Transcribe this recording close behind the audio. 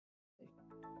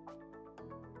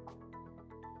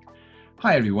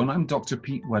Hi everyone, I'm Dr.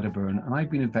 Pete Wedderburn and I've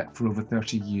been a vet for over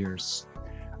 30 years.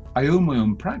 I own my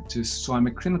own practice, so I'm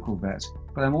a clinical vet,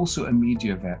 but I'm also a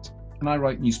media vet, and I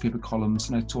write newspaper columns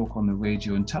and I talk on the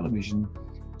radio and television.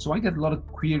 So I get a lot of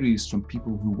queries from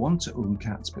people who want to own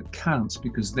cats but can't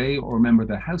because they or a member of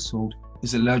their household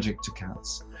is allergic to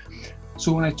cats.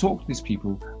 So when I talk to these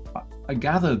people, I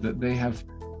gather that they have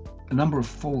a number of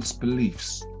false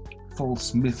beliefs,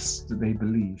 false myths that they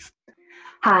believe.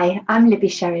 Hi, I'm Libby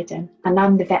Sheridan and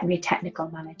I'm the Veterinary Technical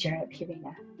Manager at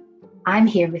Purina. I'm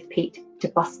here with Pete to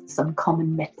bust some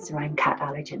common myths around cat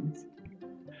allergens.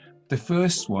 The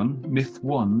first one, myth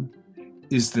one,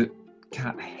 is that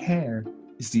cat hair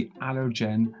is the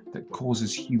allergen that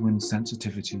causes human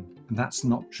sensitivity. And that's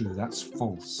not true, that's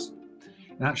false.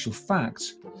 In actual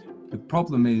fact, the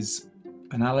problem is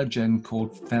an allergen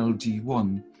called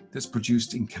FeLD1 that's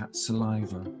produced in cat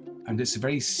saliva. And it's a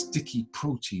very sticky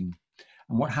protein.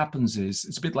 And what happens is,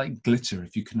 it's a bit like glitter,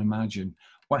 if you can imagine.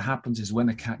 What happens is when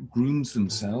a cat grooms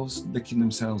themselves, licking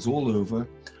themselves all over,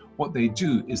 what they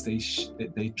do is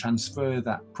they transfer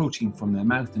that protein from their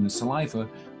mouth and the saliva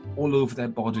all over their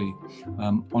body,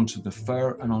 onto the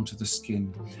fur and onto the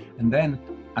skin. And then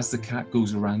as the cat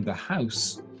goes around the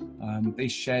house, they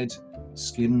shed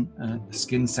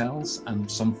skin cells and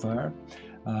some fur.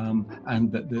 And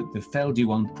the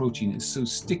FeLD1 protein is so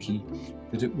sticky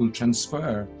that it will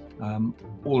transfer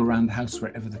all around the house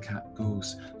wherever the cat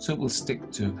goes. So it will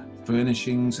stick to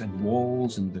furnishings and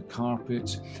walls and the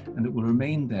carpet, and it will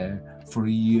remain there for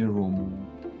a year or more.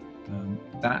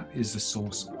 That is the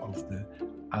source of the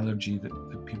allergy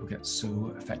that people get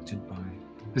so affected by.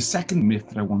 The second myth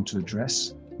that I want to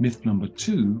address, myth number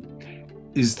two,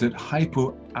 is that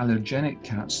hypoallergenic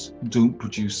cats don't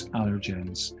produce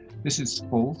allergens. This is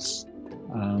false.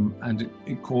 And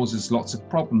it causes lots of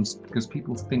problems because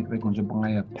people think they're going to buy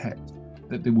a pet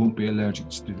that they won't be allergic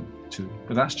to.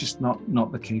 But that's just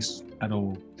not the case at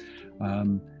all.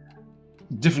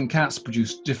 Different cats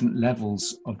produce different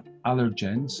levels of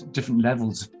allergens, different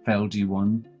levels of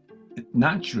FeLD1.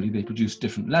 Naturally, they produce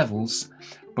different levels,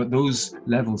 but those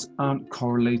levels aren't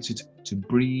correlated to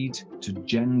breed, to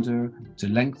gender, to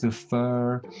length of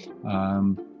fur,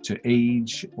 to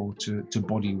age, or to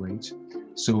body weight.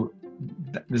 So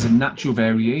there's a natural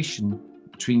variation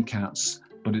between cats,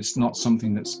 but it's not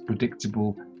something that's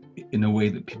predictable in a way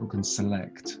that people can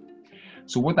select.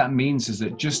 So what that means is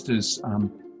that just as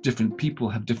different people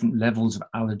have different levels of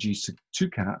allergies to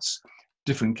cats,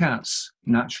 different cats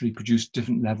naturally produce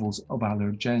different levels of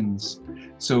allergens.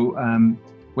 So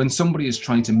when somebody is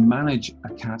trying to manage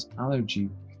a cat allergy,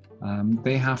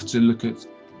 they have to look at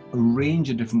a range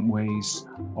of different ways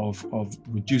of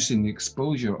reducing the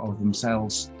exposure of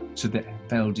themselves to the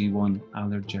FeLD1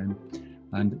 allergen.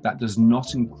 And that does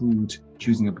not include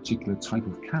choosing a particular type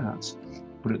of cat,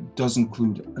 but it does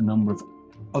include a number of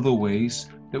other ways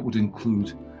that would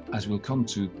include, as we'll come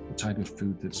to, the type of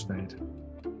food that's fed.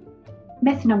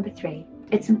 Myth number three,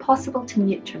 it's impossible to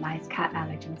neutralize cat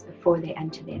allergens before they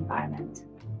enter the environment.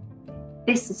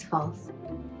 This is false.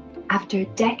 After a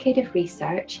decade of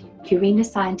research, Purina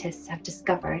scientists have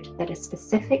discovered that a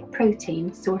specific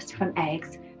protein sourced from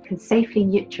eggs can safely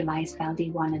neutralize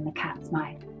FeLD1 in the cat's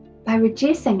mouth. By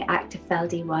reducing active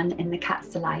FeLD1 in the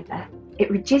cat's saliva, it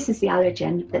reduces the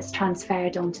allergen that's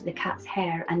transferred onto the cat's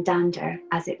hair and dander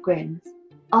as it grooms,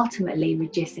 ultimately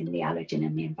reducing the allergen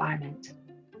in the environment.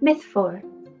 Myth 4.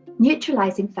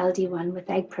 Neutralizing FeLD1 with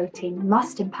egg protein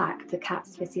must impact the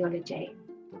cat's physiology.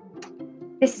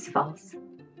 This is false.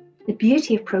 The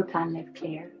beauty of Pro Plan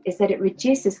LiveClear is that it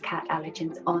reduces cat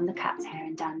allergens on the cat's hair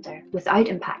and dander without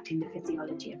impacting the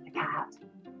physiology of the cat.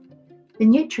 The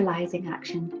neutralizing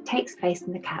action takes place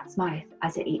in the cat's mouth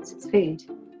as it eats its food.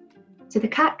 So the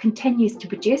cat continues to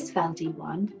produce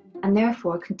FeLD1, and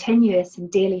therefore continuous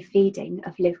and daily feeding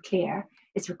of LiveClear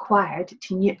is required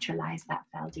to neutralize that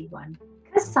FeLD1.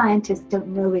 Because scientists don't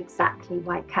know exactly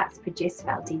why cats produce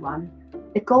FeLD1,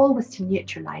 the goal was to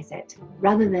neutralize it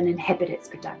rather than inhibit its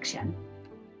production.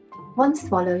 Once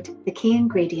swallowed, the key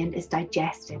ingredient is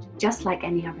digested just like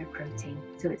any other protein,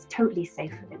 so it's totally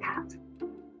safe for the cat.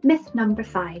 Myth number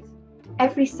 5.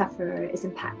 Every sufferer is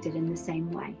impacted in the same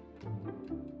way.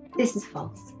 This is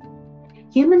false.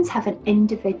 Humans have an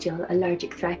individual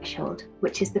allergic threshold,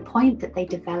 which is the point that they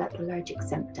develop allergic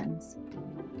symptoms.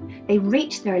 They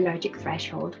reach their allergic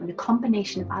threshold when a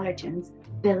combination of allergens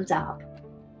build up.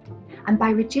 And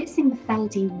by reducing the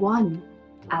FeLD1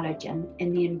 allergen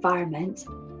in the environment,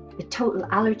 the total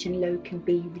allergen load can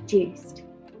be reduced.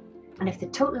 And if the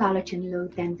total allergen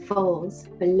load then falls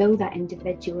below that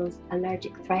individual's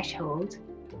allergic threshold,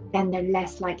 then they're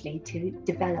less likely to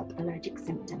develop allergic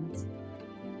symptoms.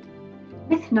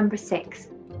 Myth number 6,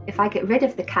 if I get rid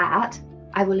of the cat,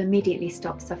 I will immediately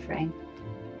stop suffering.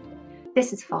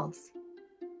 This is false.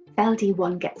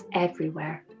 FeLD1 gets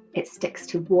everywhere. It sticks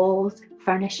to walls,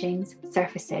 furnishings,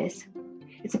 surfaces.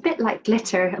 It's a bit like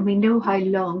glitter, and we know how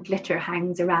long glitter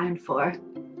hangs around for.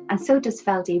 And so does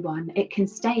FeLD1. It can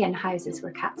stay in houses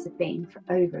where cats have been for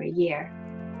over a year.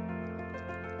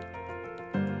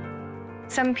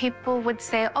 Some people would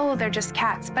say, oh, they're just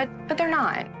cats, but they're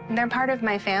not. They're part of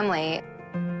my family.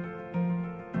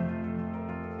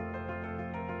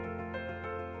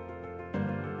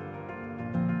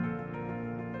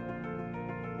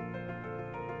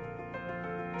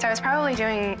 So I was probably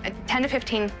doing 10 to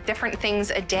 15 different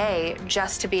things a day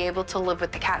just to be able to live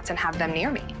with the cats and have them near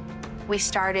me. We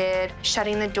started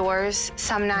shutting the doors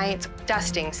some nights,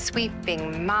 dusting,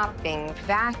 sweeping, mopping,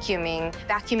 vacuuming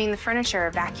the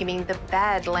furniture, vacuuming the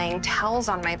bed, laying towels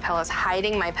on my pillows,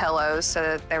 hiding my pillows so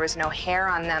that there was no hair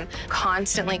on them,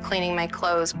 constantly cleaning my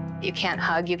clothes. You can't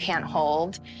hug, you can't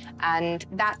hold. And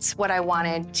that's what I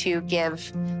wanted to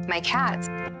give my cats.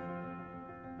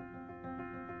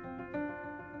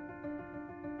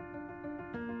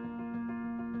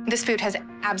 This food has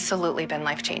absolutely been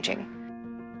life-changing.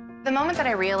 The moment that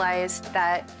I realized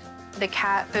that the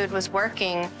cat food was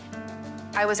working,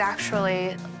 I was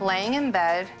actually laying in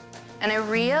bed and I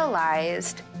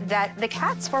realized that the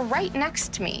cats were right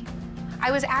next to me. I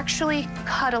was actually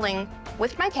cuddling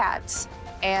with my cats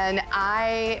and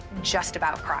I just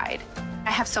about cried.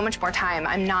 I have so much more time.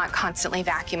 I'm not constantly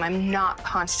vacuuming. I'm not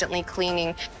constantly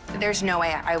cleaning. There's no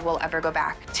way I will ever go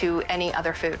back to any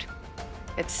other food.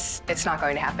 It's not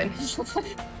going to happen.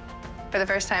 For the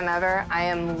first time ever, I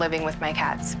am living with my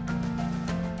cats.